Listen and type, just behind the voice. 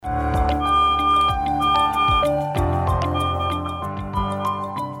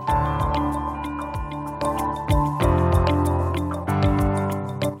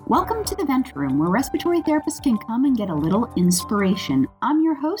to the Vent Room, where respiratory therapists can come and get a little inspiration. I'm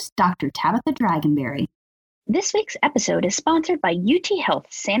your host, Dr. Tabatha Dragonberry. This week's episode is sponsored by UT Health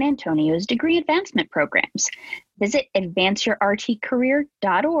San Antonio's Degree Advancement Programs. Visit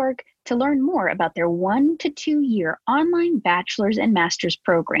advanceyourrtcareer.org to learn more about their 1 to 2 year online bachelor's and master's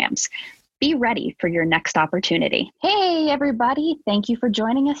programs. Be ready for your next opportunity. Hey, everybody. Thank you for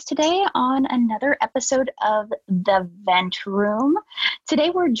joining us today on another episode of The Vent Room. Today,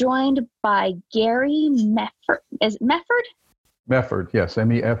 we're joined by Gary Mefford. Is it Mefford? Mefford, yes.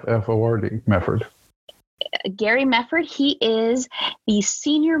 M-E-F-F-O-R-D, Mefford. Gary Mefford, he is the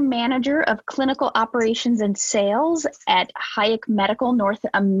Senior Manager of Clinical Operations and Sales at Hayek Medical North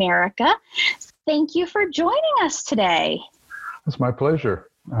America. Thank you for joining us today. It's my pleasure.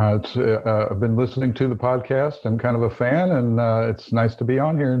 I've been listening to the podcast. I'm kind of a fan, and it's nice to be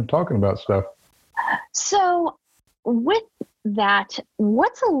on here and talking about stuff. So with that,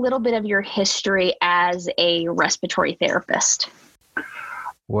 what's a little bit of your history as a respiratory therapist?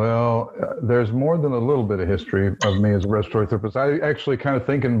 Well, there's more than a little bit of history of me as a respiratory therapist. I actually kind of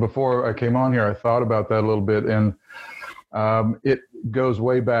thinking before I came on here, I thought about that a little bit, and it goes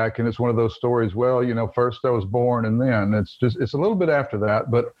way back, and it's one of those stories, well, you know, first I was born and then it's a little bit after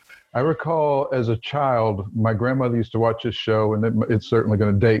that. But I recall as a child, my grandmother used to watch this show, and it's certainly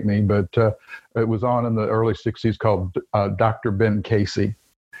going to date me, but it was on in the early 60s called Dr. Ben Casey.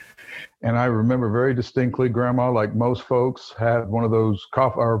 And I remember very distinctly, Grandma, like most folks, had one of those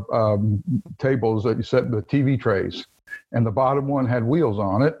tables that you set the TV trays. And the bottom one had wheels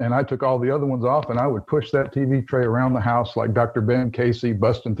on it. And I took all the other ones off, and I would push that TV tray around the house like Dr. Ben Casey,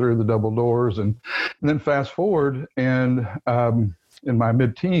 busting through the double doors. And then fast forward, and in my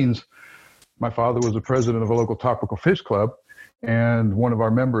mid-teens, my father was the president of a local tropical fish club. And one of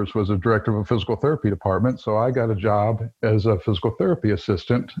our members was a director of a physical therapy department. So I got a job as a physical therapy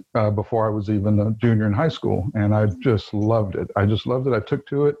assistant before I was even a junior in high school. And I just loved it. I took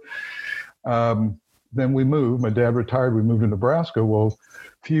to it. Then we moved. My dad retired. We moved to Nebraska. Well,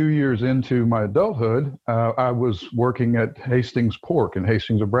 a few years into my adulthood, I was working at Hastings Pork in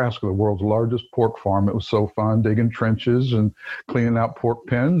Hastings, Nebraska, the world's largest pork farm. It was so fun, digging trenches and cleaning out pork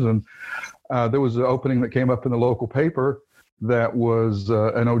pens. And there was an opening that came up in the local paper that was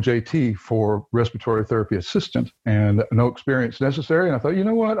an OJT for respiratory therapy assistant, and no experience necessary. And I thought, you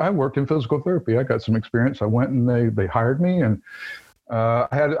know what? I worked in physical therapy. I got some experience. I went and they hired me, and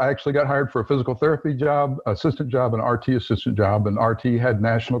I actually got hired for a physical therapy job, assistant job, an RT assistant job, and RT had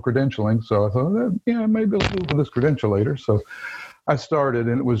national credentialing. So I thought, maybe I'll do this credential later. So I started,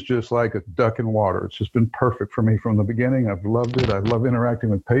 and it was just like a duck in water. It's just been perfect for me from the beginning. I've loved it. I love interacting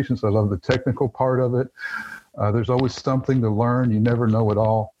with patients. I love the technical part of it. There's always something to learn. You never know it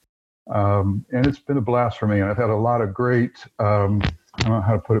all. And it's been a blast for me. And I've had a lot of great, I don't know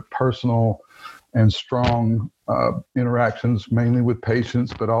how to put it, personal and strong interactions, mainly with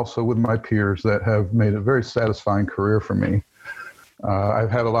patients, but also with my peers, that have made a very satisfying career for me. I've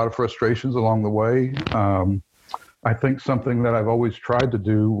had a lot of frustrations along the way. I think something that I've always tried to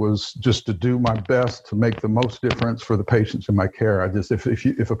do was just to do my best to make the most difference for the patients in my care.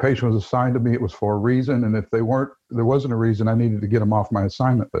 If a patient was assigned to me, it was for a reason. And if there wasn't a reason, I needed to get them off my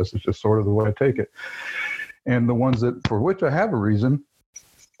assignment list. It's just sort of the way I take it. And the ones for which I have a reason,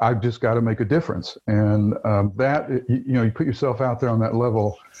 I've just got to make a difference. And you put yourself out there on that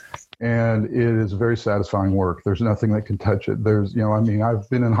level, and it is very satisfying work. There's nothing that can touch it. I've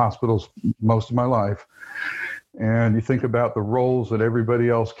been in hospitals most of my life, and you think about the roles that everybody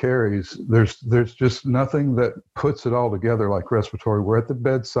else carries. There's just nothing that puts it all together like respiratory. We're at the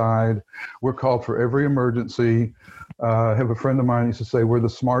bedside. We're called for every emergency. I have a friend of mine used to say, we're the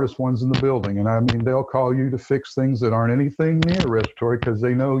smartest ones in the building. And I mean, they'll call you to fix things that aren't anything near respiratory because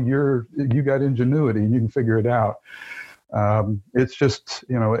they know you got ingenuity and you can figure it out. It's just,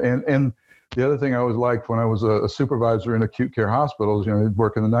 and the other thing I always liked when I was a supervisor in acute care hospitals,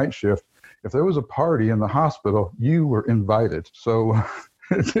 working the night shift, if there was a party in the hospital, you were invited. So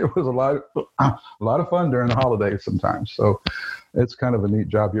it was a lot of fun during the holidays sometimes. So it's kind of a neat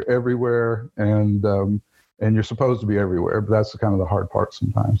job. You're everywhere, and you're supposed to be everywhere, but that's kind of the hard part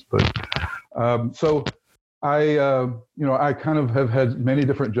sometimes. But so I kind of have had many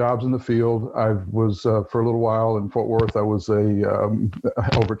different jobs in the field. I was for a little while in Fort Worth. I was a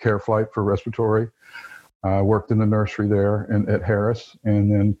overcare flight for respiratory. I worked in the nursery there at Harris,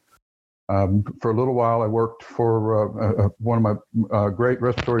 and then for a little while I worked for one of my great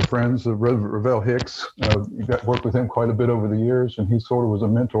respiratory friends, Ravel Hicks. Worked with him quite a bit over the years, and he sort of was a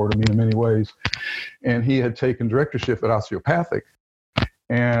mentor to me in many ways. And he had taken directorship at Osteopathic.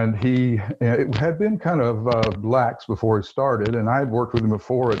 And it had been kind of lax before he started, and I had worked with him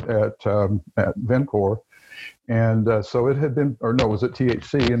before at Vencor. And so it had been, or no, it was at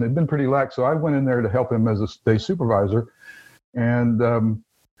THC, and it had been pretty lax. So I went in there to help him as a day supervisor. And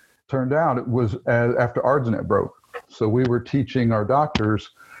turned out it was after ARDSNet broke. So we were teaching our doctors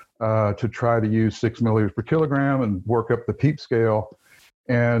to try to use 6 milliliters per kilogram and work up the PEEP scale.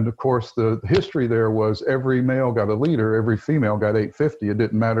 And of course, the history there was every male got a liter, every female got 850. It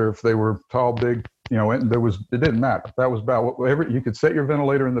didn't matter if they were tall, big, it didn't matter. That was about whatever, you could set your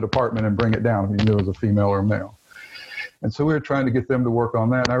ventilator in the department and bring it down if you knew it was a female or a male. And so we were trying to get them to work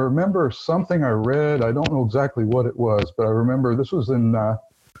on that. And I remember something I read, I don't know exactly what it was, but I remember this was in, I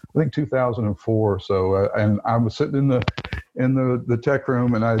think 2004 or so, and I was sitting in the tech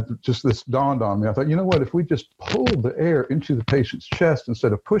room, and this dawned on me. I thought, you know what, if we just pulled the air into the patient's chest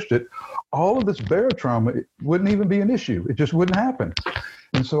instead of pushed it, all of this barotrauma, it wouldn't even be an issue. It just wouldn't happen.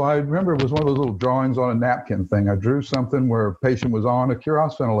 And so I remember it was one of those little drawings on a napkin thing. I drew something where a patient was on a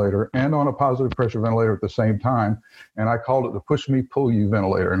Cuirass ventilator and on a positive pressure ventilator at the same time, and I called it the push me, pull you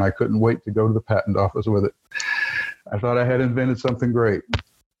ventilator, and I couldn't wait to go to the patent office with it. I thought I had invented something great.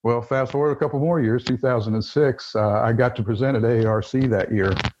 Well, fast forward a couple more years, 2006, I got to present at AARC that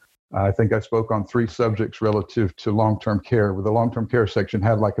year. I think I spoke on 3 subjects relative to long-term care. Where the long-term care section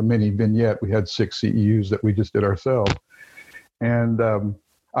had like a mini vignette. We had 6 CEUs that we just did ourselves. And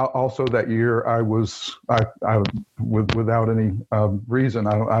also that year, I without any reason,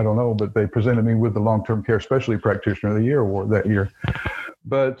 I don't know, but they presented me with the Long-Term Care Specialty Practitioner of the Year award that year.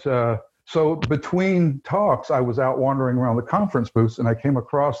 But so between talks, I was out wandering around the conference booths, and I came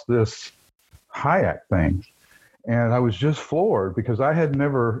across this Hayek thing. And I was just floored because I had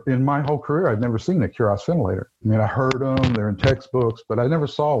never, in my whole career, I'd never seen a Cuirass ventilator. I mean, I heard them, they're in textbooks, but I never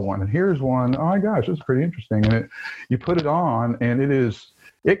saw one. And here's one. Oh my gosh, this is pretty interesting. And you put it on, and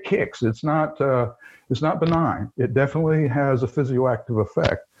it kicks. It's not benign. It definitely has a physioactive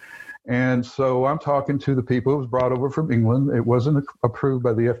effect. And so I'm talking to the people. It was brought over from England. It wasn't approved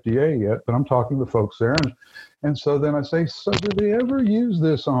by the FDA yet, but I'm talking to folks there. And so then I say, so do they ever use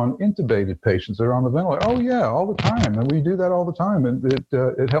this on intubated patients that are on the ventilator? Oh, yeah, all the time. And we do that all the time. And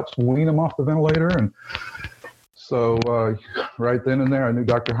it helps wean them off the ventilator. And so right then and there, I knew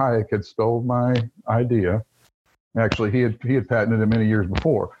Dr. Hayek had stole my idea. Actually, he had patented it many years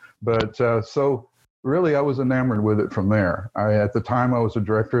before. But so really, I was enamored with it from there. At the time, I was a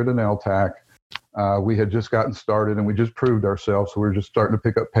director at an LTAC. We had just gotten started, and we just proved ourselves, so we were just starting to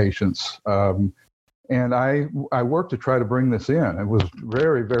pick up patients. And I worked to try to bring this in. It was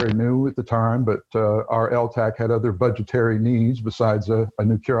very, very new at the time, but our LTAC had other budgetary needs besides a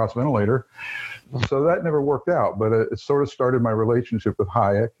new Cuirass ventilator. So that never worked out, but it sort of started my relationship with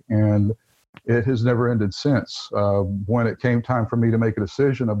Hayek, and it has never ended since. When it came time for me to make a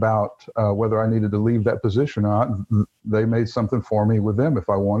decision about whether I needed to leave that position or not, they made something for me with them if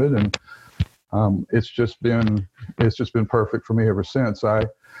I wanted, and it's just been perfect for me ever since.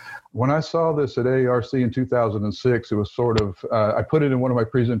 When I saw this at AARC in 2006, it was sort of, I put it in one of my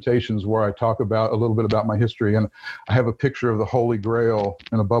presentations where I talk about a little bit about my history, and I have a picture of the Holy Grail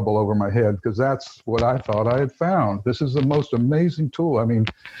in a bubble over my head, because that's what I thought I had found. This is the most amazing tool. I mean,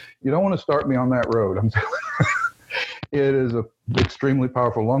 you don't want to start me on that road. I'm telling you. It is an extremely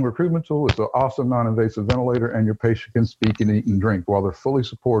powerful lung recruitment tool. It's an awesome non-invasive ventilator, and your patient can speak and eat and drink while they're fully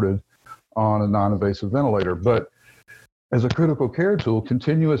supported on a non-invasive ventilator. But as a critical care tool,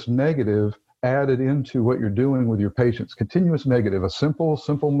 continuous negative added into what you're doing with your patients. Continuous negative, a simple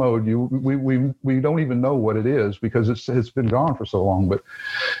mode. We don't even know what it is because it's been gone for so long. But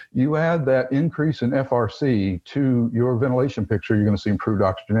you add that increase in FRC to your ventilation picture, you're going to see improved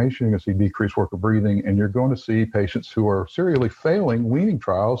oxygenation, you're going to see decreased work of breathing, and you're going to see patients who are serially failing weaning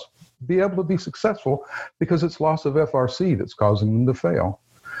trials be able to be successful because it's loss of FRC that's causing them to fail.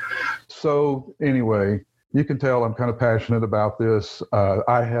 So anyway, you can tell I'm kind of passionate about this.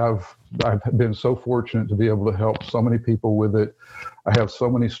 I've been so fortunate to be able to help so many people with it. I have so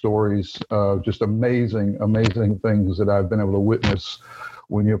many stories, just amazing things that I've been able to witness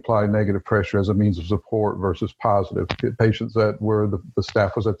when you apply negative pressure as a means of support versus positive. Patients that were the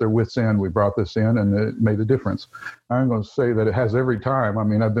staff was at their wits' end, we brought this in, and it made a difference. I'm going to say that it has every time. I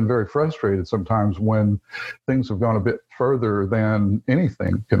mean, I've been very frustrated sometimes when things have gone a bit further than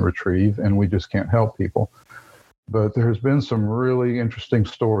anything can retrieve, and we just can't help people. But there's been some really interesting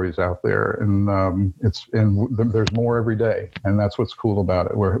stories out there, and there's more every day, and that's what's cool about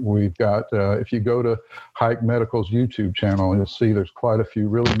it. We've got, if you go to Hayek Medical's YouTube channel, you'll see there's quite a few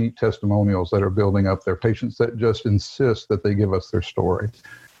really neat testimonials that are building up there, patients that just insist that they give us their story.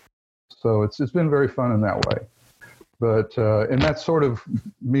 So it's been very fun in that way. But and that's sort of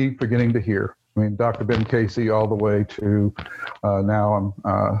me beginning to hear. I mean, Dr. Ben Casey all the way to now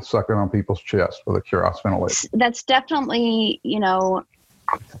I'm sucking on people's chest with a Cuirass ventilation. That's definitely,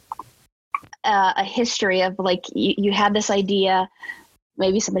 a history of like you had this idea,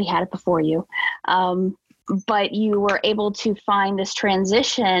 maybe somebody had it before you, but you were able to find this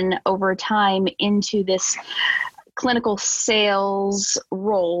transition over time into this clinical sales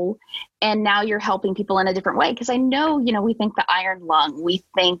role, and now you're helping people in a different way. Because I know, we think the iron lung, we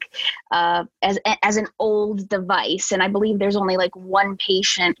think as an old device, and I believe there's only like one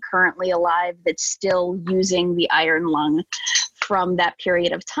patient currently alive that's still using the iron lung from that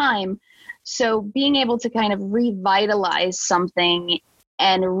period of time. So being able to kind of revitalize something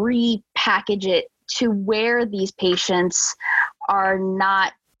and repackage it to where these patients are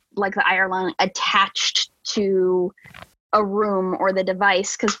not like the iron lung attached to a room or the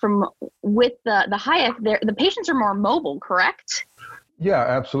device, because with the Hayek, the patients are more mobile, correct? Yeah,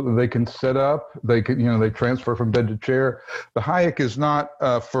 absolutely. They can sit up. They can, they transfer from bed to chair. The Hayek is not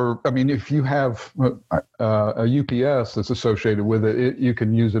if you have a UPS that's associated with it, you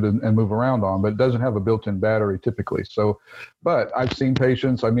can use it and move around on, but it doesn't have a built-in battery typically. So, but I've seen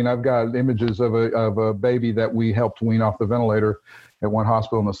patients. I've got images of a baby that we helped wean off the ventilator at one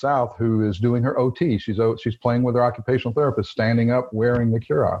hospital in the South who is doing her OT. She's playing with her occupational therapist, standing up, wearing the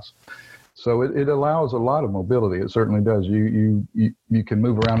Cuirass. So it allows a lot of mobility. It certainly does. You can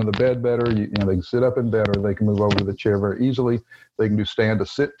move around in the bed better. They can sit up in bed, or they can move over to the chair very easily. They can do stand to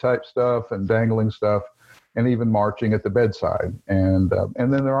sit type stuff and dangling stuff, and even marching at the bedside. And then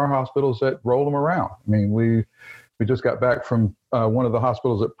there are hospitals that roll them around. I mean, we just got back from one of the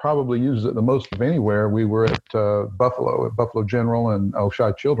hospitals that probably uses it the most of anywhere. We were at Buffalo General and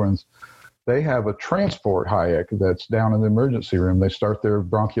Oshai Children's. They have a transport Hayek that's down in the emergency room. They start their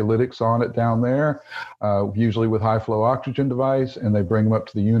broncholytics on it down there, usually with high flow oxygen device, and they bring them up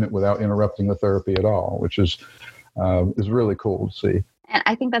to the unit without interrupting the therapy at all, which is really cool to see. And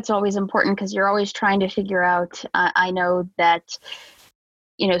I think that's always important because you're always trying to figure out, I know that,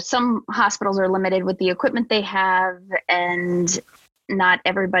 some hospitals are limited with the equipment they have, and not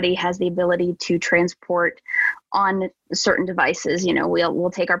everybody has the ability to transport on certain devices.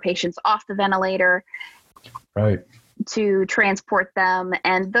 We'll take our patients off the ventilator, right, to transport them.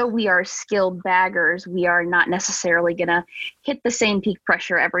 And though we are skilled baggers, we are not necessarily going to hit the same peak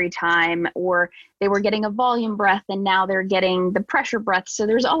pressure every time, or they were getting a volume breath and now they're getting the pressure breath. So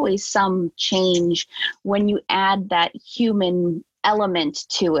there's always some change when you add that human element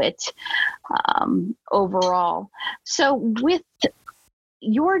to it overall. So with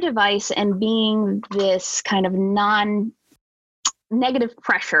your device and being this kind of non-negative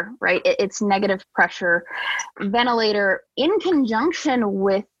pressure, right? It's negative pressure ventilator in conjunction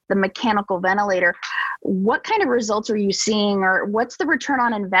with the mechanical ventilator. What kind of results are you seeing, or what's the return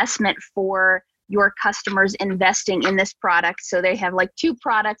on investment for your customers investing in this product? So they have like two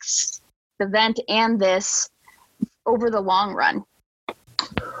products, the vent and this, over the long run.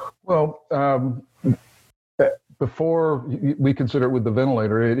 Well, before we consider it with the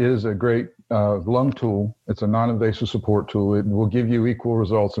ventilator, it is a great lung tool. It's a non-invasive support tool. It will give you equal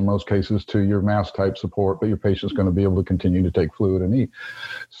results in most cases to your mask type support, but your patient's going to be able to continue to take fluid and eat.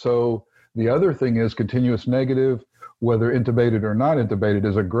 So the other thing is continuous negative, whether intubated or not intubated,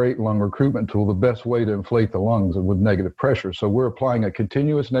 is a great lung recruitment tool, the best way to inflate the lungs with negative pressure. So we're applying a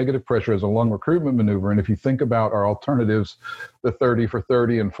continuous negative pressure as a lung recruitment maneuver. And if you think about our alternatives, the 30 for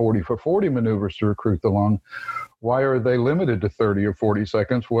 30 and 40 for 40 maneuvers to recruit the lung, why are they limited to 30 or 40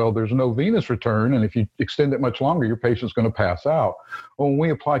 seconds? Well, there's no venous return, and if you extend it much longer, your patient's going to pass out. Well, when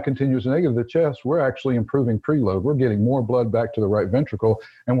we apply continuous negative to the chest, we're actually improving preload. We're getting more blood back to the right ventricle,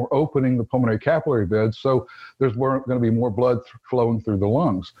 and we're opening the pulmonary capillary bed, so there's going to be more blood flowing through the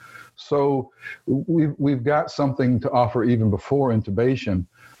lungs. So we've got something to offer even before intubation.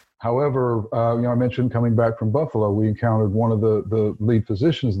 However, I mentioned coming back from Buffalo, we encountered one of the lead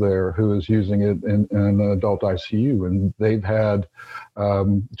physicians there who is using it in an adult ICU. And they've had,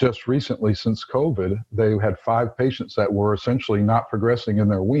 just recently since COVID, they had 5 patients that were essentially not progressing in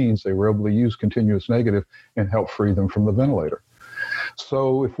their weans. They were able to use continuous negative and help free them from the ventilator.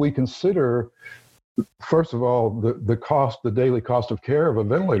 So if we consider, first of all, the daily cost of care of a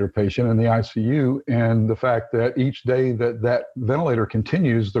ventilator patient in the ICU, and the fact that each day that ventilator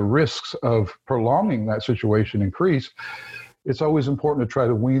continues, the risks of prolonging that situation increase, it's always important to try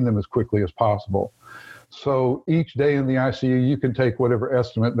to wean them as quickly as possible. So each day in the ICU, you can take whatever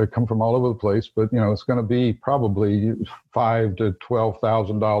estimate, they come from all over the place, but it's going to be probably $5,000 to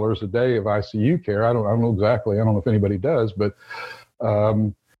 $12,000 a day of ICU care. I don't know exactly. I don't know if anybody does, but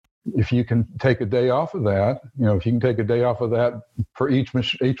if you can take a day off of that, if you can take a day off of that for each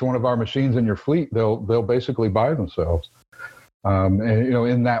one of our machines in your fleet, they'll basically buy themselves. And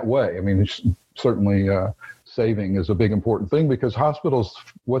in that way, I mean, certainly saving is a big important thing, because hospitals,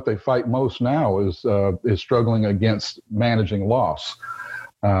 what they fight most now is struggling against managing loss.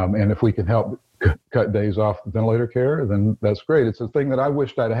 And if we can help cut days off ventilator care, then that's great. It's a thing that I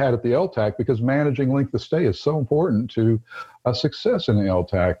wished I'd had at the LTAC, because managing length of stay is so important to success in the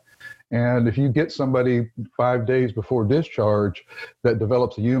LTAC. And if you get somebody 5 days before discharge that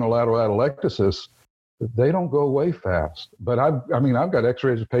develops a unilateral atelectasis, they don't go away fast. But I've got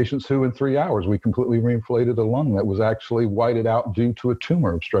x-rays of patients who in 3 hours, we completely reinflated a lung that was actually whited out due to a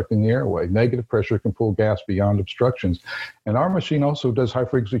tumor obstructing the airway. Negative pressure can pull gas beyond obstructions. And our machine also does high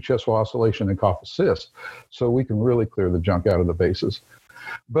frequency chest wall oscillation and cough assist. So we can really clear the junk out of the bases.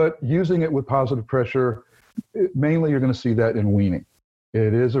 But using it with positive pressure, mainly you're going to see that in weaning.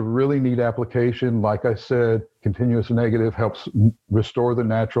 It is a really neat application. Like I said, continuous negative helps restore the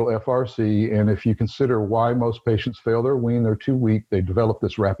natural FRC. And if you consider why most patients fail their wean, they're too weak. They develop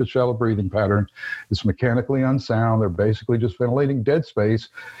this rapid shallow breathing pattern. It's mechanically unsound. They're basically just ventilating dead space,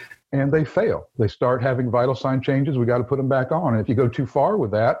 and they fail. They start having vital sign changes. We got to put them back on. And if you go too far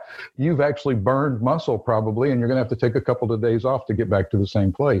with that, you've actually burned muscle probably, and you're going to have to take a couple of days off to get back to the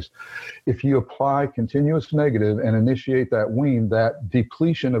same place. If you apply continuous negative and initiate that wean, that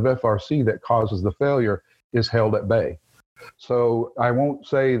depletion of FRC that causes the failure is held at bay. So I won't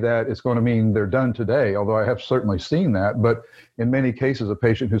say that it's going to mean they're done today, although I have certainly seen that. But in many cases, a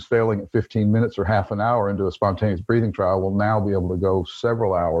patient who's failing at 15 minutes or half an hour into a spontaneous breathing trial will now be able to go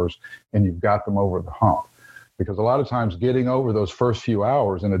several hours, and you've got them over the hump. Because a lot of times getting over those first few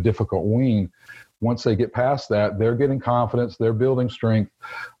hours in a difficult wean, once they get past that, they're getting confidence, they're building strength,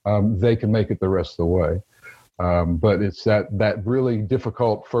 they can make it the rest of the way. But it's that really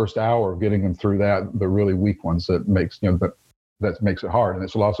difficult first hour of getting them through that, the really weak ones, that makes that makes it hard, and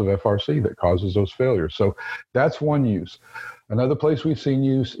it's loss of FRC that causes those failures. So that's one use. Another place we've seen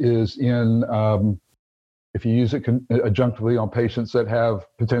use is in if you use it adjunctively on patients that have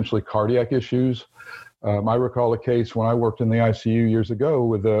potentially cardiac issues. I recall a case when I worked in the ICU years ago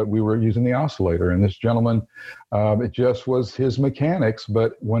we were using the oscillator, and this gentleman, it just was his mechanics,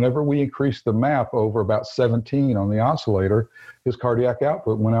 but whenever we increased the map over about 17 on the oscillator, his cardiac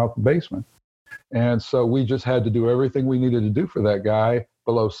output went out the basement. And so we just had to do everything we needed to do for that guy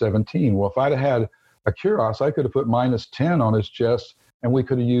below 17. Well, if I'd have had a Cuirass, I could have put -10 on his chest, and we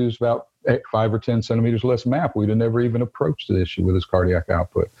could have used about 5 or 10 centimeters less map. We'd have never even approached the issue with his cardiac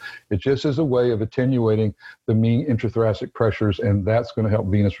output. It just is a way of attenuating the mean intrathoracic pressures, and that's going to help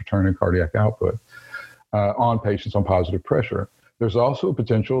venous return and cardiac output on patients on positive pressure. There's also a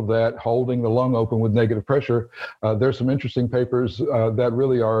potential that holding the lung open with negative pressure, there's some interesting papers that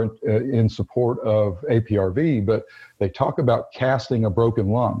really are in support of APRV, but they talk about casting a broken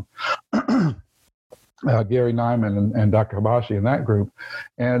lung. Gary Nyman and Dr. Habashi in that group,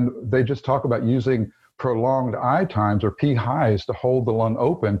 and they just talk about using prolonged I times or P highs to hold the lung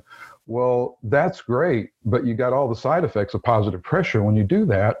open. Well, that's great, but you got all the side effects of positive pressure when you do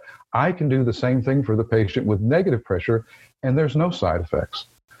that. I can do the same thing for the patient with negative pressure, and there's no side effects.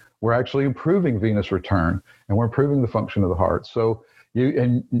 We're actually improving venous return, and we're improving the function of the heart. So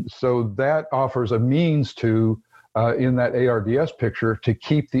that offers a means to, in that ARDS picture, to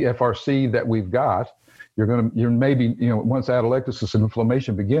keep the FRC that we've got. You're maybe, once atelectasis and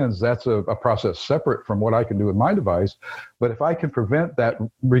inflammation begins, that's a process separate from what I can do with my device. But if I can prevent that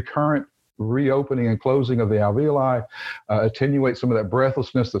recurrent reopening and closing of the alveoli, attenuate some of that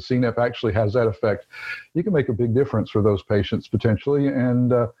breathlessness, the CNEP actually has that effect, you can make a big difference for those patients potentially.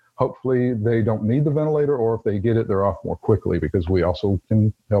 And hopefully they don't need the ventilator, or if they get it, they're off more quickly, because we also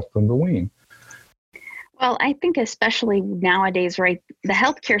can help them to wean. Well, I think especially nowadays, right, the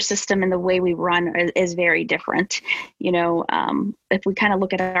healthcare system and the way we run is very different. If we kind of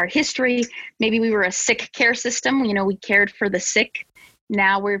look at our history, maybe we were a sick care system, we cared for the sick.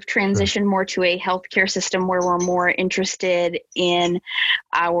 Now we've transitioned more to a healthcare system where we're more interested in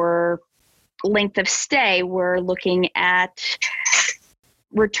our length of stay. We're looking at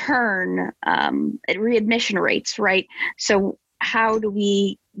return, readmission rates, right? So how do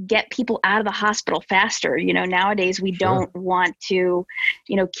we get people out of the hospital faster? Nowadays we don't want to,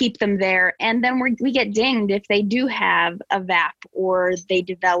 keep them there. And then we get dinged if they do have a VAP or they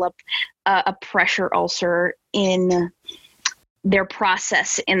develop a pressure ulcer in their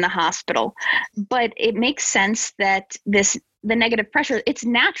process in the hospital. But it makes sense that the negative pressure, it's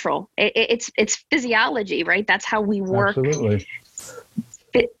natural. It's physiology, right? That's how we work. Absolutely.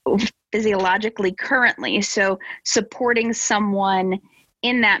 Physiologically currently. So supporting someone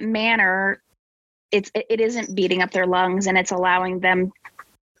in that manner, it isn't beating up their lungs, and it's allowing them,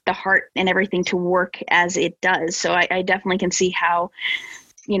 the heart and everything, to work as it does. So I definitely can see how,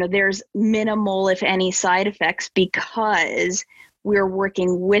 there's minimal, if any, side effects, because we're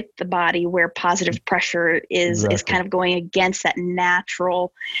working with the body where positive pressure is kind of going against that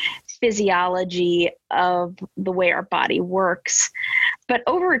natural physiology of the way our body works. But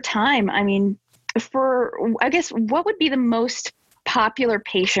over time, I mean, I guess, what would be the most popular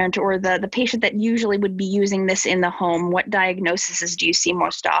patient, or the patient that usually would be using this in the home? What diagnoses do you see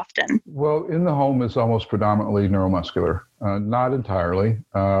most often? Well, in the home, it's almost predominantly neuromuscular, not entirely.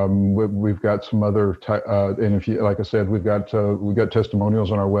 We've got some other, and if you, like I said, we've got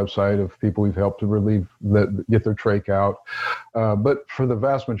testimonials on our website of people we've helped to relieve that, get their trach out. But for the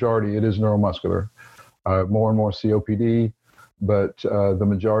vast majority, it is neuromuscular. More and more COPD. But the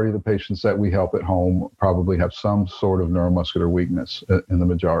majority of the patients that we help at home probably have some sort of neuromuscular weakness in the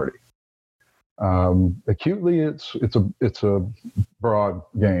majority. Acutely, it's a broad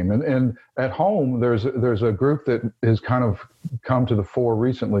game, and at home there's a group that has kind of come to the fore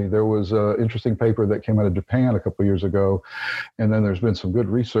recently. There was an interesting paper that came out of Japan a couple of years ago, and then there's been some good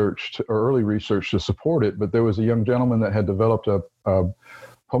research or early research to support it. But there was a young gentleman that had developed a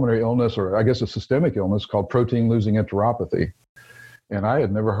pulmonary illness, or I guess a systemic illness, called protein-losing enteropathy. And I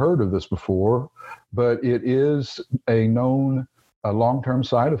had never heard of this before, but it is a known long-term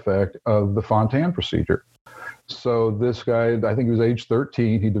side effect of the Fontan procedure. So this guy, I think he was age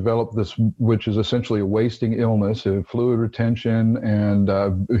 13, he developed this, which is essentially a wasting illness, fluid retention and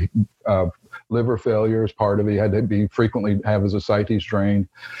liver failure is part of it. He had to frequently have his ascites drained.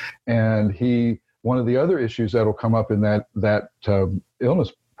 And one of the other issues that will come up in that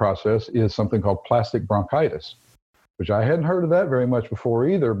illness process is something called plastic bronchitis, which I hadn't heard of that very much before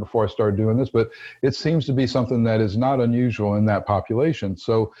I started doing this, but it seems to be something that is not unusual in that population.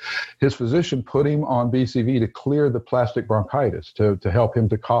 So his physician put him on BCV to clear the plastic bronchitis, to help him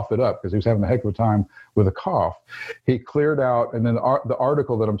to cough it up, because he was having a heck of a time with a cough. He cleared out, and then the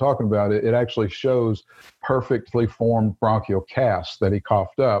article that I'm talking about, it actually shows perfectly formed bronchial casts that he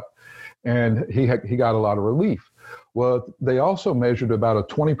coughed up, and he got a lot of relief. Well, they also measured about a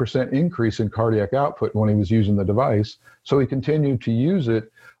 20% increase in cardiac output when he was using the device. So he continued to use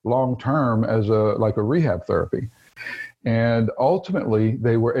it long term as a rehab therapy. And ultimately,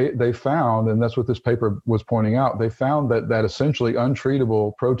 they found, and that's what this paper was pointing out, they found that essentially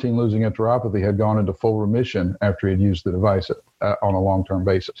untreatable protein-losing enteropathy had gone into full remission after he had used the device on a long-term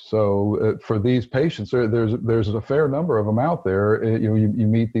basis. So for these patients, there's a fair number of them out there. You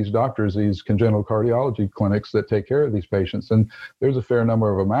meet these doctors, these congenital cardiology clinics that take care of these patients, and there's a fair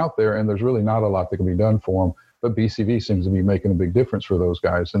number of them out there, and there's really not a lot that can be done for them. But BCV seems to be making a big difference for those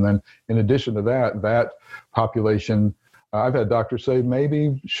guys. And then in addition to that population, I've had doctors say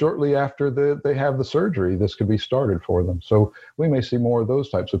maybe shortly after they have the surgery, this could be started for them. So we may see more of those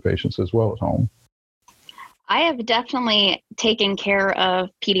types of patients as well at home. I have definitely taken care of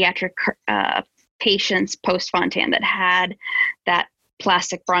pediatric patients post-Fontan that had that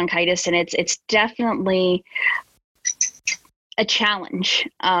plastic bronchitis, and it's definitely a challenge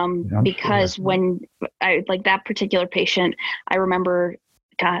because sure. When I, like that particular patient, I remember,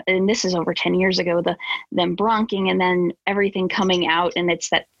 God, and this is over 10 years ago, them bronching and then everything coming out, and it's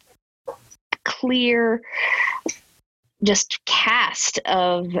that clear just cast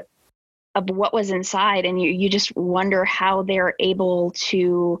of what was inside, and you just wonder how they're able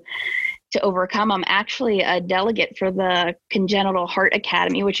to overcome. I'm actually a delegate for the Congenital Heart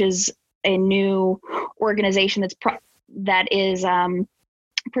Academy, which is a new organization that is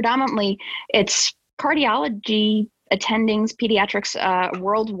predominantly, it's cardiology attendings, pediatrics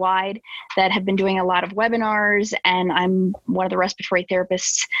worldwide that have been doing a lot of webinars, and I'm one of the respiratory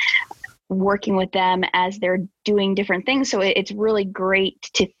therapists working with them as they're doing different things. So it's really great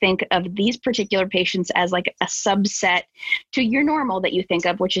to think of these particular patients as like a subset to your normal that you think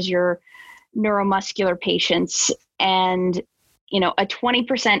of, which is your neuromuscular patients. And, a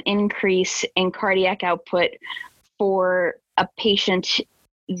 20% increase in cardiac output for a patient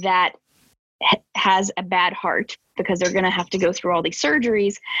that has a bad heart, because they're going to have to go through all these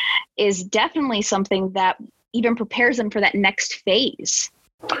surgeries, is definitely something that even prepares them for that next phase.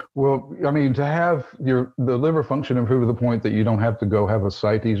 Well, I mean, to have the liver function improve to the point that you don't have to go have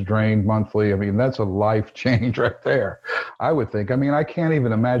ascites drained monthly, I mean, that's a life change right there, I would think. I mean, I can't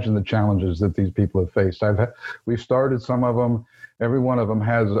even imagine the challenges that these people have faced. We've started some of them. Every one of them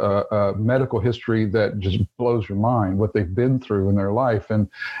has a medical history that just blows your mind, what they've been through in their life. And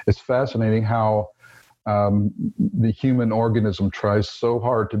it's fascinating how the human organism tries so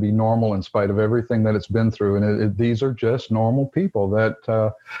hard to be normal in spite of everything that it's been through. And these are just normal people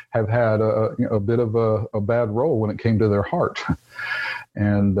that have had a bit of a bad roll when it came to their heart.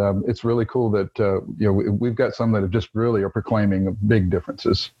 And it's really cool that we've got some that have just really are proclaiming big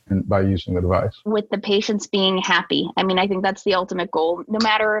differences by using the device. With the patients being happy. I mean, I think that's the ultimate goal. No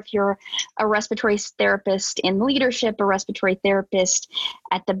matter if you're a respiratory therapist in leadership, a respiratory therapist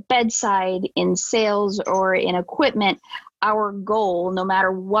at the bedside, in sales, or in equipment, our goal, no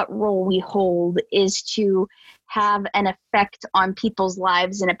matter what role we hold, is to have an effect on people's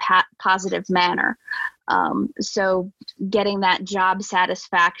lives in a positive manner. So getting that job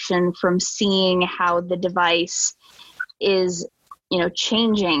satisfaction from seeing how the device is,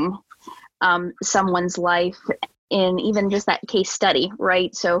 changing someone's life in even just that case study,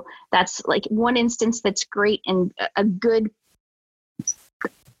 right? So that's like one instance that's great and a good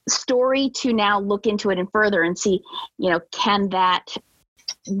story to now look into it and further and see, can that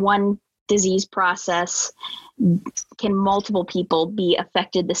one disease process, can multiple people be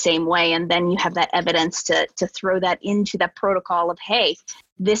affected the same way? And then you have that evidence to throw that into that protocol of, hey,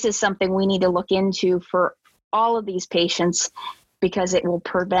 this is something we need to look into for all of these patients because it will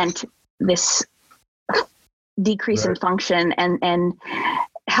prevent this decrease in function and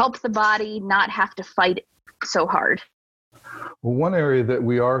help the body not have to fight so hard. Well, one area that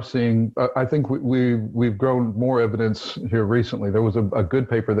we are seeing, I think we've grown more evidence here recently. There was a good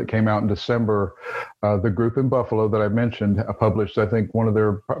paper that came out in December. The group in Buffalo that I mentioned published, I think, one of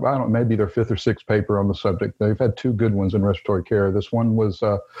their, maybe their fifth or sixth paper on the subject. They've had two good ones in respiratory care. This one was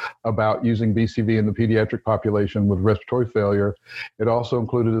about using BCV in the pediatric population with respiratory failure. It also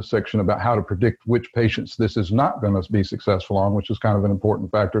included a section about how to predict which patients this is not going to be successful on, which is kind of an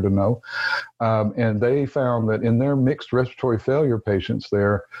important factor to know. And they found that in their mixed respiratory failure patients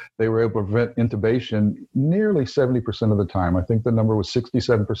there, they were able to prevent intubation nearly 70% of the time. I think the number was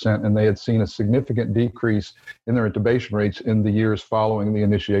 67%, and they had seen a significant decrease in their intubation rates in the years following the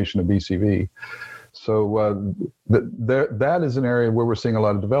initiation of BCV. So that is an area where we're seeing a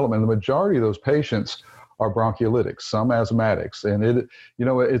lot of development. The majority of those patients are broncholytics, some asthmatics. And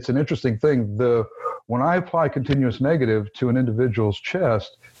it's an interesting thing. When I apply continuous negative to an individual's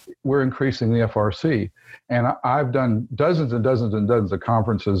chest, we're increasing the FRC. And I've done dozens and dozens and dozens of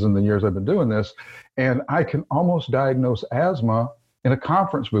conferences in the years I've been doing this, and I can almost diagnose asthma in a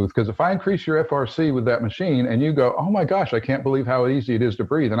conference booth, because if I increase your FRC with that machine and you go, oh my gosh, I can't believe how easy it is to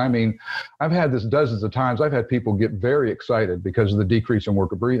breathe. And I mean, I've had this dozens of times. I've had people get very excited because of the decrease in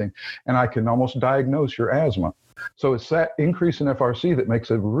work of breathing, and I can almost diagnose your asthma. So it's that increase in FRC that makes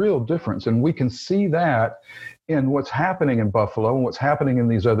a real difference. And we can see that in what's happening in Buffalo and what's happening in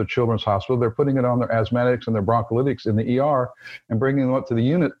these other children's hospitals. They're putting it on their asthmatics and their broncholytics in the ER and bringing them up to the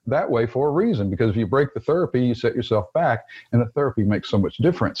unit that way for a reason, because if you break the therapy, you set yourself back, and the therapy makes so much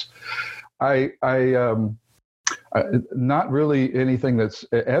difference. Not really anything that's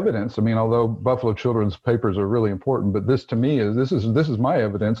evidence. I mean, although Buffalo Children's papers are really important, but this to me this is my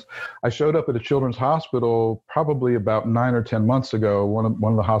evidence. I showed up at a children's hospital probably about 9 or 10 months ago, one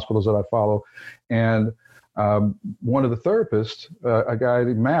of the hospitals that I follow, and one of the therapists, a guy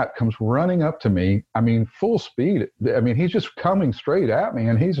named Matt, comes running up to me. I mean, full speed. I mean, he's just coming straight at me,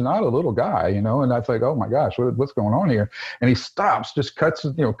 and he's not a little guy, and I think, oh my gosh, what's going on here? And he stops, just cuts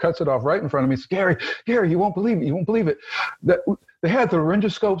it off right in front of me. He says, Gary, you won't believe it. You won't believe it. They had the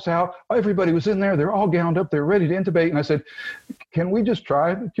laryngoscopes out. Everybody was in there. They're all gowned up. They're ready to intubate. And I said, can we just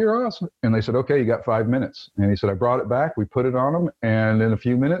try the Cuirass? And they said, okay, you got 5 minutes. And he said, I brought it back. We put it on them. And in a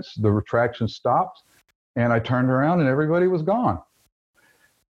few minutes, the retraction stopped. And I turned around and everybody was gone.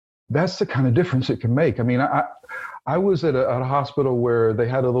 That's the kind of difference it can make. I mean, I was at a hospital where they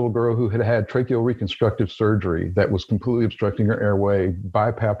had a little girl who had tracheal reconstructive surgery that was completely obstructing her airway.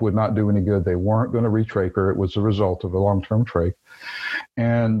 BiPAP would not do any good. They weren't going to retrach her. It was a result of a long-term trach.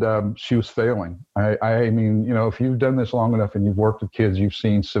 And she was failing. I mean, if you've done this long enough and you've worked with kids, you've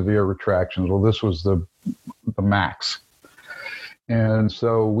seen severe retractions. Well, this was the max. And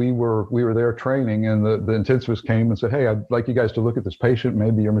so we were there training, and the intensivist came and said, hey, I'd like you guys to look at this patient.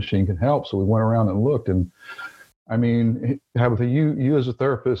 Maybe your machine can help. So we went around and looked. And I mean, Tabatha, you as a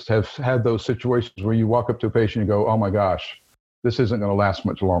therapist have had those situations where you walk up to a patient and you go, oh my gosh, this isn't going to last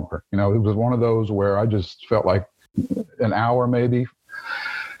much longer. It was one of those where I just felt like an hour maybe.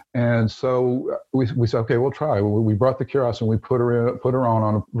 And so we said, okay, we'll try. We brought the Cuirass and we put her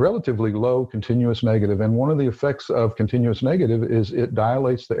on a relatively low continuous negative. And one of the effects of continuous negative is it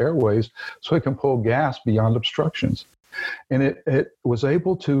dilates the airways so it can pull gas beyond obstructions. And it was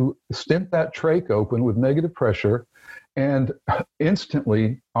able to stent that trach open with negative pressure And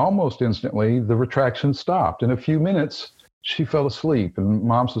instantly, almost instantly, the retraction stopped. In a few minutes, she fell asleep. And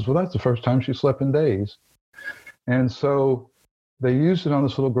mom says, well, that's the first time she slept in days. And so they used it on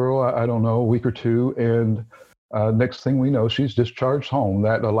this little girl, I don't know, a week or two. And next thing we know, she's discharged home.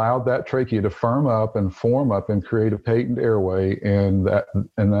 That allowed that trachea to firm up and form up and create a patent airway. And that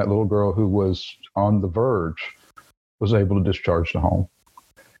little girl who was on the verge was able to discharge to home.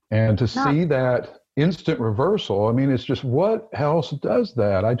 And to see that instant reversal, I mean, it's just, what else does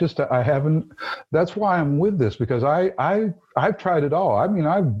that? I haven't, that's why I'm with this, because I've tried it all. I mean,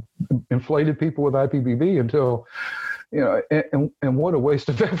 I've inflated people with IPBV until, and what a waste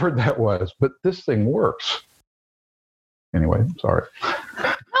of effort that was. But this thing works. Anyway, sorry.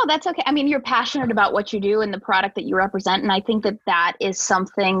 No, that's okay. I mean, you're passionate about what you do and the product that you represent. And I think that is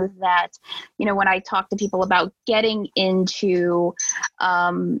something that, when I talk to people about getting into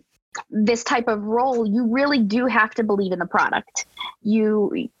this type of role, you really do have to believe in the product.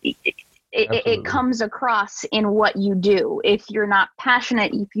 It comes across in what you do. If you're not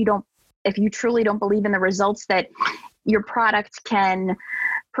passionate, if you truly don't believe in the results that your product can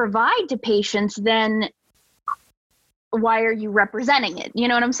provide to patients, then why are you representing it? You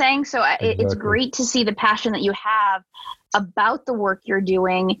know what I'm saying? So Exactly. It's great to see the passion that you have about the work you're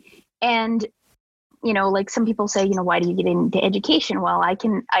doing. And, like some people say, why do you get into education? Well,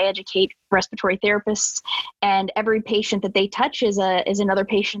 I educate respiratory therapists, and every patient that they touch is another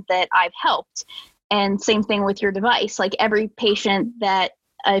patient that I've helped. And same thing with your device. Like every patient that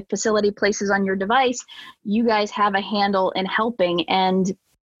a facility places on your device, you guys have a handle in helping and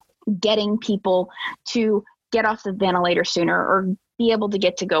getting people to get off the ventilator sooner or be able to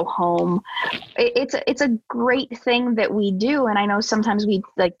get to go home. It's a great thing that we do. And I know sometimes we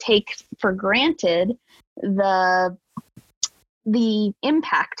take for granted the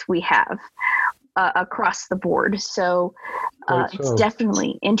impact we have across the board. So it's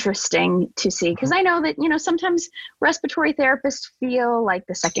definitely interesting to see, because I know that, sometimes respiratory therapists feel like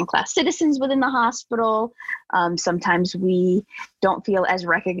the second-class citizens within the hospital. Sometimes we don't feel as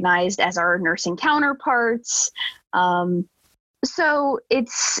recognized as our nursing counterparts. So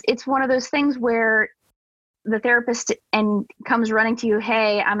it's one of those things where the therapist comes running to you,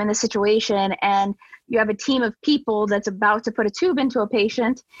 hey, I'm in this situation, and you have a team of people that's about to put a tube into a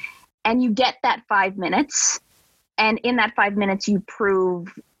patient, and you get that 5 minutes. And in that 5 minutes, you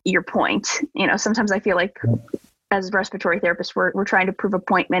prove your point. Sometimes I feel like as respiratory therapists, we're trying to prove a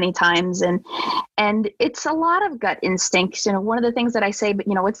point many times. And it's a lot of gut instincts. One of the things that I say, but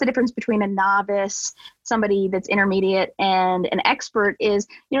what's the difference between a novice, somebody that's intermediate, and an expert is,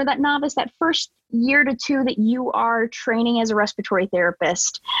 that novice, that first year to two that you are training as a respiratory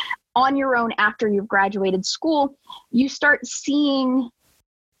therapist on your own after you've graduated school, you start seeing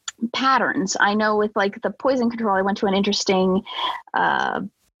patterns. I know with the poison control, I went to an interesting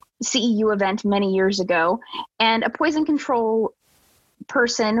CEU event many years ago, and a poison control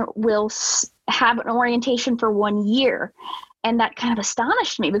person will have an orientation for 1 year. And that kind of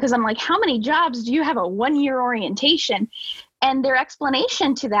astonished me, because I'm like, how many jobs do you have a 1 year orientation? And their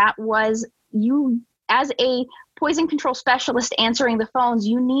explanation to that was, you, as a poison control specialist answering the phones,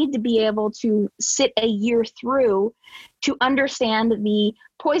 you need to be able to sit a year through to understand the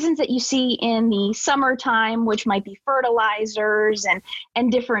poisons that you see in the summertime, which might be fertilizers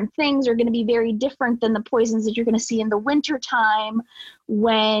and different things, are going to be very different than the poisons that you're going to see in the wintertime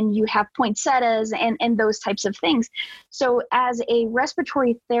when you have poinsettias and those types of things. So as a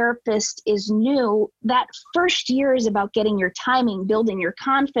respiratory therapist is new, that first year is about getting your timing, building your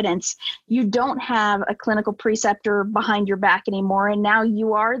confidence. You don't have a clinical preceptor behind your back anymore, and now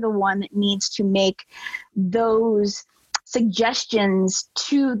you are the one that needs to make those suggestions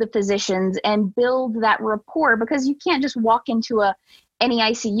to the physicians and build that rapport, because you can't just walk into any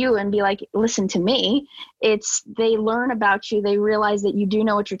ICU and be like, listen to me. They learn about you. They realize that you do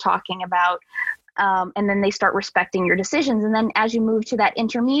know what you're talking about. And then they start respecting your decisions. And then as you move to that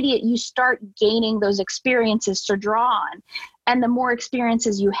intermediate, you start gaining those experiences to draw on. And the more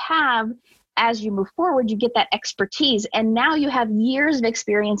experiences you have, as you move forward, you get that expertise. And now you have years of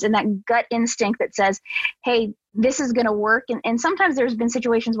experience and that gut instinct that says, hey, this is going to work. And sometimes there's been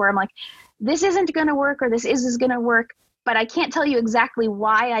situations where I'm like, this isn't going to work, or this is going to work, but I can't tell you exactly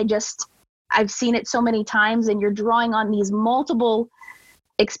why. I've seen it so many times, and you're drawing on these multiple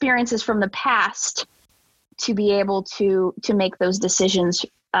experiences from the past to be able to make those decisions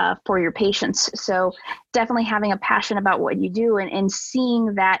for your patients. So definitely having a passion about what you do and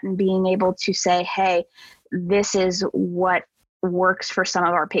seeing that and being able to say, hey, this is what works for some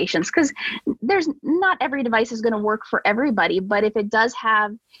of our patients, because there's not every device is going to work for everybody, but if it does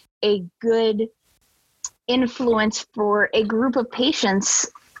have a good influence for a group of patients,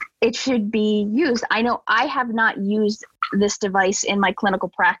 it should be used. I know I have not used this device in my clinical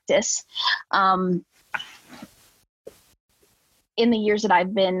practice in the years that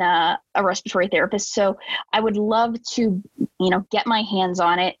I've been a respiratory therapist. So I would love to, get my hands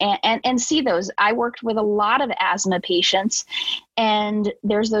on it and see those. I worked with a lot of asthma patients, and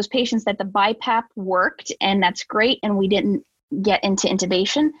there's those patients that the BiPAP worked, and that's great. And we didn't get into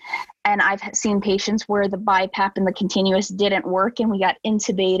intubation. And I've seen patients where the BiPAP and the continuous didn't work, and we got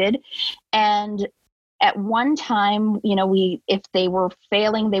intubated. And at one time, if they were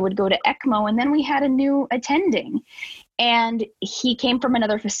failing, they would go to ECMO, and then we had a new attending. And he came from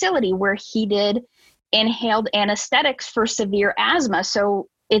another facility where he did inhaled anesthetics for severe asthma. So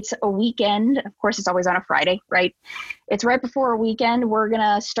it's a weekend. Of course, it's always on a Friday, right? It's right before a weekend. We're going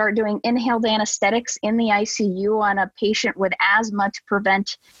to start doing inhaled anesthetics in the ICU on a patient with asthma to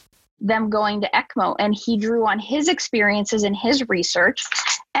prevent them going to ECMO. And he drew on his experiences and his research,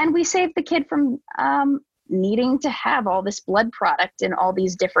 and we saved the kid from needing to have all this blood product and all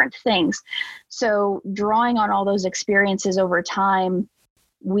these different things. So drawing on all those experiences over time,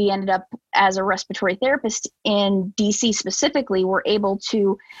 we ended up, as a respiratory therapist in DC specifically, we're able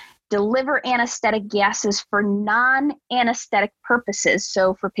to deliver anesthetic gases for non-anesthetic purposes.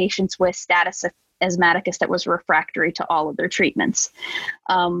 So for patients with status asthmaticus that was refractory to all of their treatments.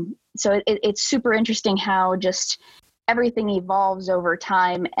 So it's super interesting how just everything evolves over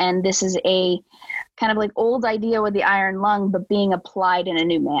time. And this is a kind of like old idea with the iron lung, but being applied in a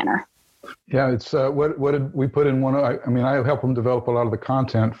new manner. Yeah, it's what did we put in one? I help them develop a lot of the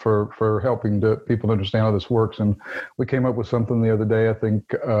content for helping people to understand how this works. And we came up with something the other day. I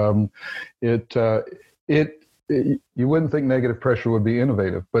think you wouldn't think negative pressure would be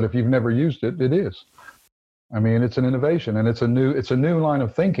innovative, but if you've never used it, it is. I mean, it's an innovation, and it's a new line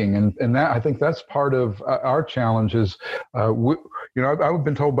of thinking, and that, I think that's part of our challenge is, I've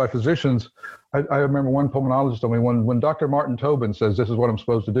been told by physicians. I remember one pulmonologist told me when Dr. Martin Tobin says this is what I'm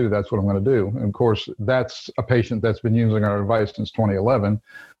supposed to do, that's what I'm going to do. And of course, that's a patient that's been using our device since 2011,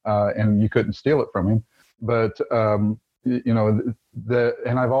 and you couldn't steal it from him. But and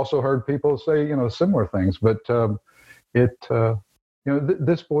I've also heard people say similar things, but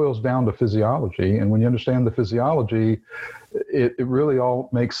this boils down to physiology. And when you understand the physiology, it really all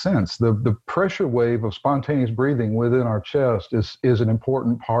makes sense. The pressure wave of spontaneous breathing within our chest is an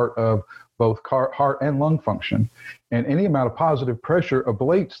important part of both heart and lung function. And any amount of positive pressure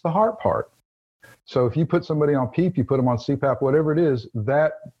ablates the heart part. So if you put somebody on PEEP, you put them on CPAP, whatever it is,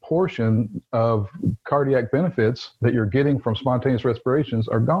 that portion of cardiac benefits that you're getting from spontaneous respirations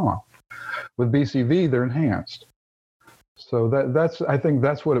are gone. With BCV, they're enhanced. So I think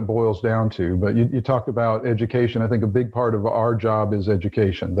that's what it boils down to. But you talked about education. I think a big part of our job is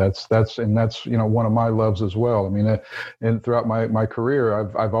education. That's one of my loves as well. I mean, and throughout my career,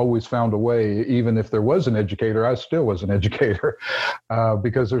 I've always found a way. Even if there was an educator, I still was an educator,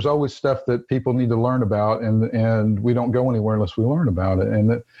 because there's always stuff that people need to learn about, and we don't go anywhere unless we learn about it.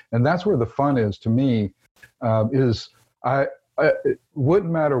 And that's where the fun is to me. It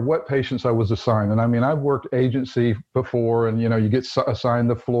wouldn't matter what patients I was assigned. And I mean, I've worked agency before, and you get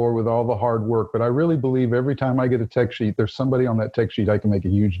assigned the floor with all the hard work, but I really believe every time I get a tech sheet, there's somebody on that tech sheet I can make a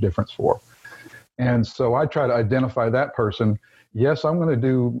huge difference for. And so I try to identify that person. Yes, I'm going to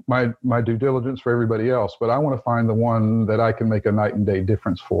do my due diligence for everybody else, but I want to find the one that I can make a night and day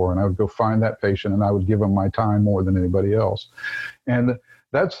difference for. And I would go find that patient, and I would give them my time more than anybody else. And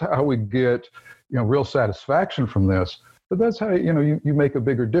that's how we get, real satisfaction from this. But that's how, you make a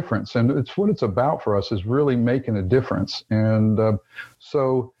bigger difference. And it's what it's about for us, is really making a difference. And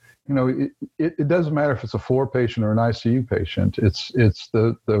so, it doesn't matter if it's a floor patient or an ICU patient. It's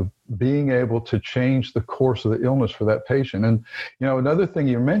the being able to change the course of the illness for that patient. And, another thing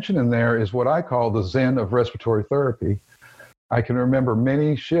you mentioned in there is what I call the Zen of respiratory therapy. I can remember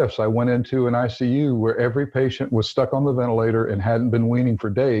many shifts I went into an ICU where every patient was stuck on the ventilator and hadn't been weaning for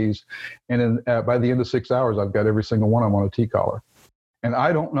days. And by the end of 6 hours, I've got every single one of them on a T-collar. And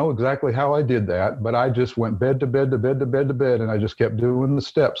I don't know exactly how I did that, but I just went bed to bed to bed to bed to bed, and I just kept doing the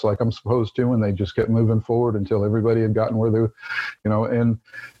steps like I'm supposed to, and they just kept moving forward until everybody had gotten where they, and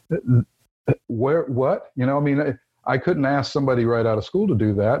I couldn't ask somebody right out of school to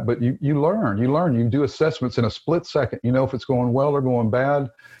do that, but you learn, you do assessments in a split second, if it's going well or going bad,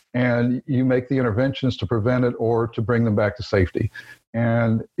 and you make the interventions to prevent it or to bring them back to safety.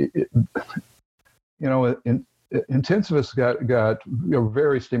 And, intensivists got a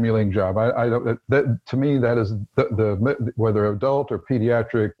very stimulating job. To me, that is the whether adult or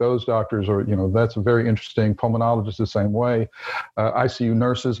pediatric, those doctors are, that's very interesting. Pulmonologists the same way. ICU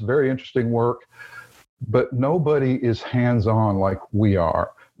nurses, very interesting work. but nobody is hands-on like we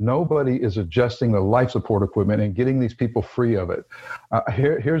are. Nobody is adjusting the life support equipment and getting these people free of it.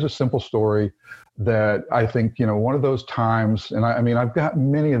 Here's a simple story that I think, one of those times, and I mean, I've got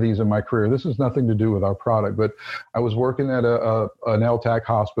many of these in my career. This has nothing to do with our product, but I was working at an LTAC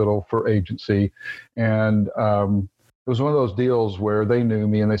hospital for agency, and it was one of those deals where they knew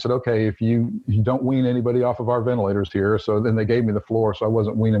me and they said, okay, if you don't wean anybody off of our ventilators here. So then they gave me the floor, so I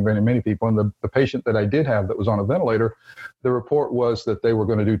wasn't weaning very many people. And the patient that I did have that was on a ventilator, the report was that they were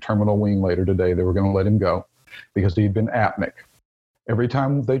going to do terminal wean later today. They were going to let him go because he'd been apneic. Every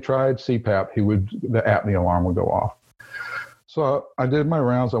time they tried CPAP, the apnea alarm would go off. So I did my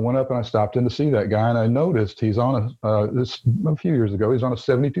rounds. I went up and I stopped in to see that guy, and I noticed he's on a few years ago, he's on a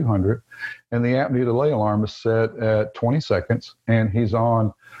 7200, and the apnea delay alarm is set at 20 seconds, and he's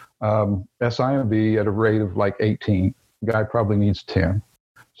on SIMV at a rate of like 18. The guy probably needs 10.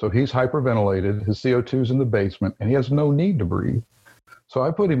 So he's hyperventilated, his CO2's in the basement, and he has no need to breathe. So I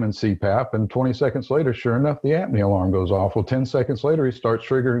put him in CPAP, and 20 seconds later, sure enough, the apnea alarm goes off. Well, 10 seconds later, he starts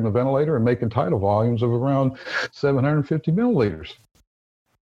triggering the ventilator and making tidal volumes of around 750 milliliters.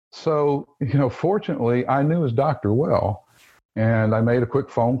 So, fortunately, I knew his doctor well, and I made a quick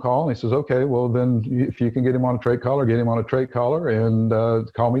phone call, and he says, okay, well, then if you can get him on a trach collar, get him on a trach collar, and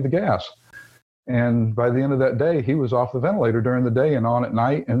call me the gas. And by the end of that day, he was off the ventilator during the day and on at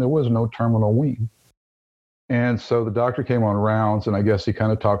night, and there was no terminal wean. And so the doctor came on rounds, and I guess he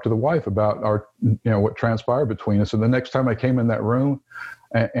kind of talked to the wife about what transpired between us. And the next time I came in that room,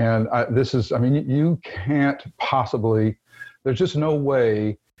 you can't possibly, there's just no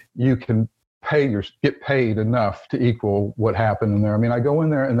way you can get paid enough to equal what happened in there. I mean, I go in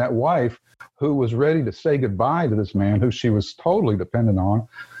there, and that wife who was ready to say goodbye to this man who she was totally dependent on,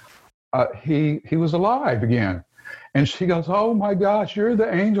 he was alive again. And she goes, oh my gosh, you're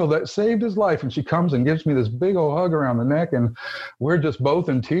the angel that saved his life. And she comes and gives me this big old hug around the neck, and we're just both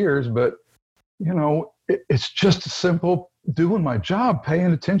in tears. But, it's just a simple doing my job,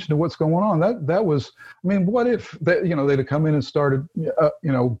 paying attention to what's going on. That was, what if that, they'd have come in and started,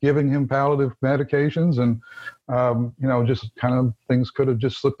 giving him palliative medications, and, just kind of things could have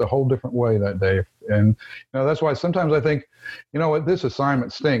just slipped a whole different way that day. And, that's why sometimes I think, this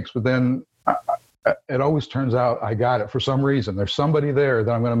assignment stinks, but then it always turns out I got it for some reason. There's somebody there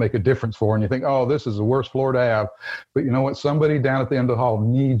that I'm going to make a difference for. And you think, oh, this is the worst floor to have. But you know what? Somebody down at the end of the hall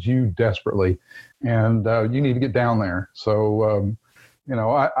needs you desperately. And you need to get down there. So,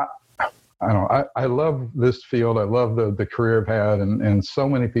 I love this field. I love the career I've had, and so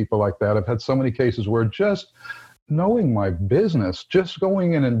many people like that. I've had so many cases where just knowing my business, just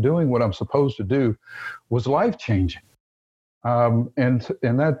going in and doing what I'm supposed to do was life-changing. And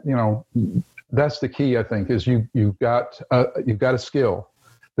that, that's the key, I think, is you've got a skill.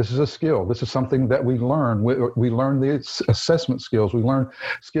 This is a skill. This is something that we learn. We learn the assessment skills. We learn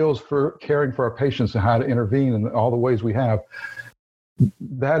skills for caring for our patients and how to intervene in all the ways we have.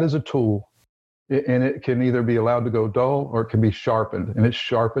 That is a tool, and it can either be allowed to go dull or it can be sharpened. And it's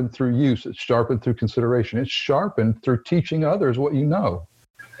sharpened through use. It's sharpened through consideration. It's sharpened through teaching others what you know.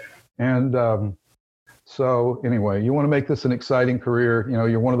 And so anyway, you want to make this an exciting career.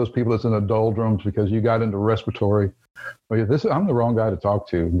 You're one of those people that's in the doldrums because you got into respiratory. But I'm the wrong guy to talk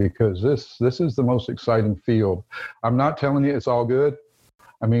to, because this is the most exciting field. I'm not telling you it's all good.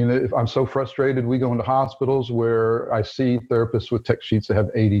 If I'm so frustrated, we go into hospitals where I see therapists with tech sheets that have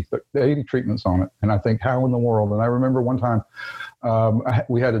 80 treatments on it. And I think, how in the world? And I remember one time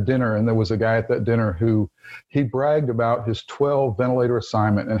we had a dinner, and there was a guy at that dinner who he bragged about his 12 ventilator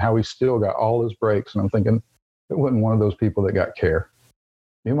assignment and how he still got all his breaks. And I'm thinking, it wasn't one of those people that got care.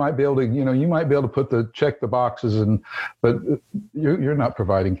 You might be able to, check the boxes, but you're not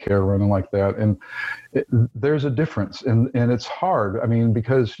providing care running like that. And there's a difference, and it's hard.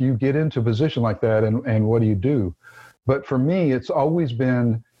 Because you get into a position like that, and what do you do? But for me, it's always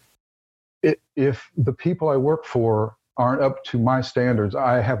been, if the people I work for aren't up to my standards,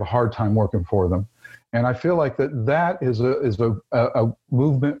 I have a hard time working for them. And I feel like that is a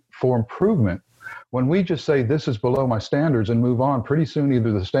movement for improvement. When we just say this is below my standards and move on, pretty soon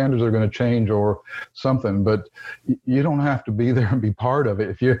either the standards are going to change or something. But you don't have to be there and be part of it.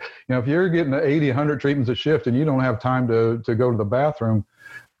 If you're getting 80, 100 treatments a shift and you don't have time to go to the bathroom,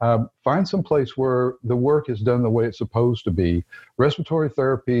 find some place where the work is done the way it's supposed to be. Respiratory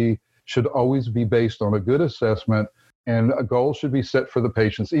therapy should always be based on a good assessment, and a goal should be set for the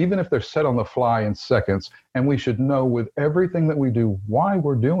patients, even if they're set on the fly in seconds. And we should know with everything that we do why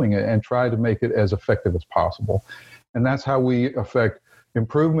we're doing it and try to make it as effective as possible. And that's how we affect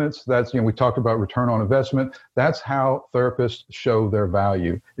improvements. That's, we talked about return on investment. That's how therapists show their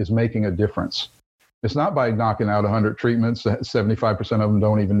value, is making a difference. It's not by knocking out 100 treatments, 75% of them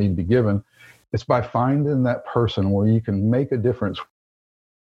don't even need to be given. It's by finding that person where you can make a difference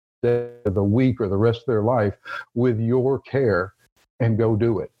the week or the rest of their life with your care and go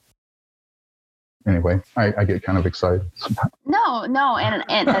do it. Anyway, I get kind of excited. No,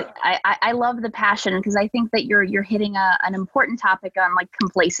 and I love the passion, because I think that you're hitting an important topic on like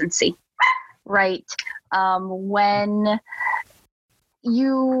complacency, right? When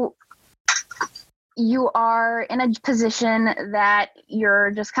you are in a position that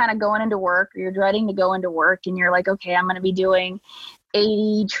you're just kind of going into work, or you're dreading to go into work, and you're like, okay, I'm going to be doing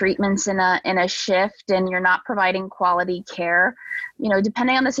 80 treatments in a shift, and you're not providing quality care.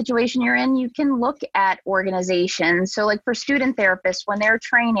 Depending on the situation you're in, you can look at organizations. So like for student therapists, when they're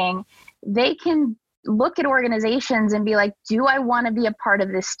training, they can look at organizations and be like, do I want to be a part of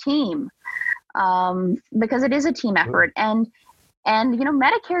this team? Because it is a team effort. And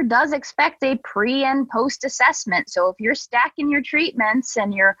Medicare does expect a pre and post assessment. So if you're stacking your treatments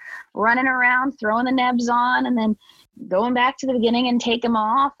and you're running around throwing the nebs on and then going back to the beginning and take them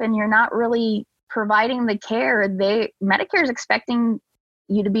off, and you're not really providing the care, Medicare is expecting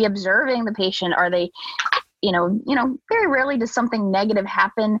you to be observing the patient. Are they, very rarely does something negative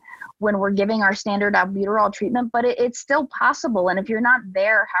happen when we're giving our standard albuterol treatment, but it's still possible. And if you're not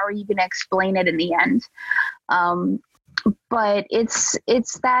there, how are you going to explain it in the end? But it's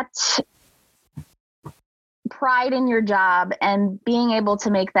that pride in your job and being able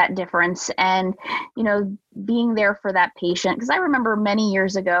to make that difference, and being there for that patient. Because I remember many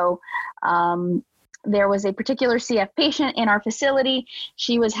years ago, there was a particular CF patient in our facility.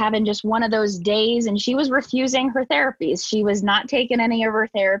 She was having just one of those days, and she was refusing her therapies. She was not taking any of her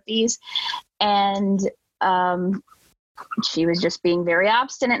therapies, and she was just being very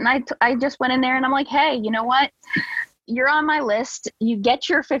obstinate. And I just went in there and I'm like, hey, you know what? You're on my list. You get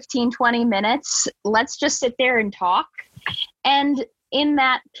your 15, 20 minutes. Let's just sit there and talk. And in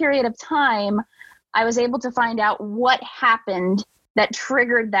that period of time, I was able to find out what happened that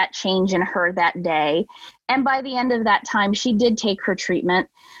triggered that change in her that day. And by the end of that time, she did take her treatment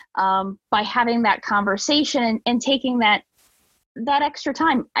by having that conversation and taking that extra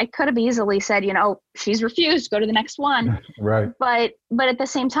time. I could have easily said, she's refused, go to the next one. Right. But at the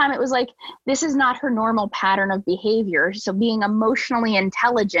same time, it was like, this is not her normal pattern of behavior. So being emotionally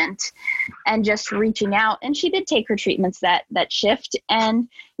intelligent and just reaching out. And she did take her treatments that shift. And,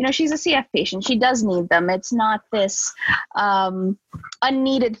 she's a CF patient. She does need them. It's not this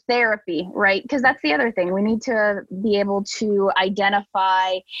unneeded therapy, right? Because that's the other thing. We need to be able to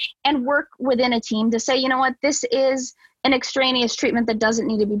identify and work within a team to say, you know what, this is an extraneous treatment that doesn't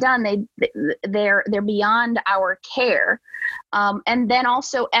need to be done. They're beyond our care. And then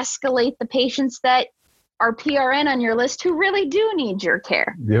also escalate the patients that are PRN on your list who really do need your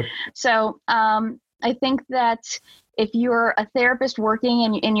care. Yep. So I think that if you're a therapist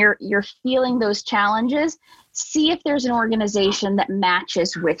working and you're feeling those challenges, see if there's an organization that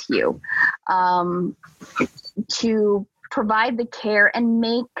matches with you to provide the care and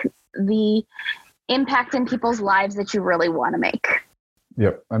make the impact in people's lives that you really want to make.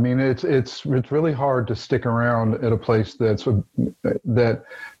 Yep. I mean, it's really hard to stick around at a place that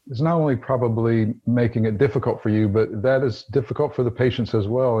is not only probably making it difficult for you, but that is difficult for the patients as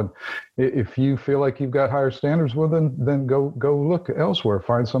well. And if you feel like you've got higher standards, well, then go look elsewhere,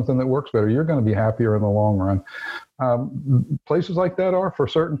 find something that works better. You're going to be happier in the long run. Places like that are for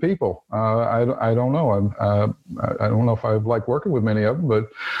certain people. I don't know. I don't know if I like working with many of them,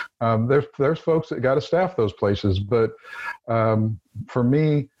 but there's folks that got to staff those places. But for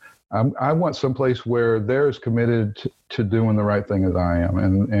me, I want someplace where they're as committed to doing the right thing as I am,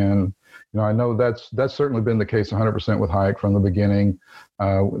 and I know that's certainly been the case 100% with Hayek from the beginning.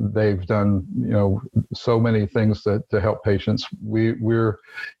 They've done so many things to help patients. We're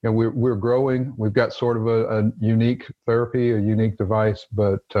growing. We've got sort of a unique therapy, a unique device,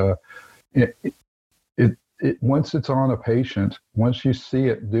 but it once it's on a patient, once you see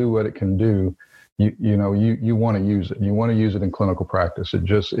it do what it can do, you want to use it. You want to use it in clinical practice.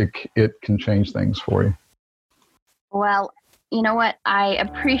 It can change things for you. Well, you know what? I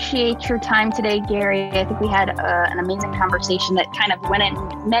appreciate your time today, Gary. I think we had an amazing conversation that kind of went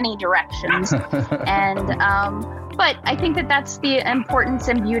in many directions. And but I think that's the importance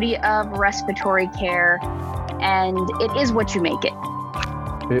and beauty of respiratory care, and it is what you make it.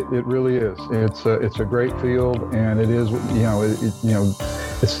 It really is. It's a great field, and it is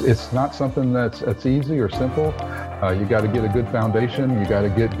it's not something that's easy or simple. You got to get a good foundation. You got to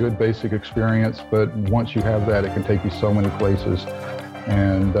get good basic experience. But once you have that, it can take you so many places.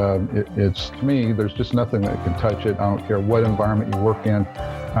 And it's to me, there's just nothing that can touch it. I don't care what environment you work in.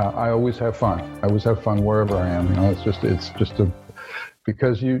 I always have fun. I always have fun wherever I am. It's just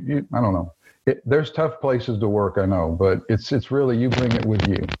because you I don't know. There's tough places to work, I know, but it's really, you bring it with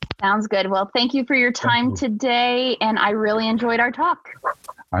you. Sounds good. Well, thank you for your time today, and I really enjoyed our talk.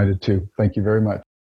 I did too. Thank you very much.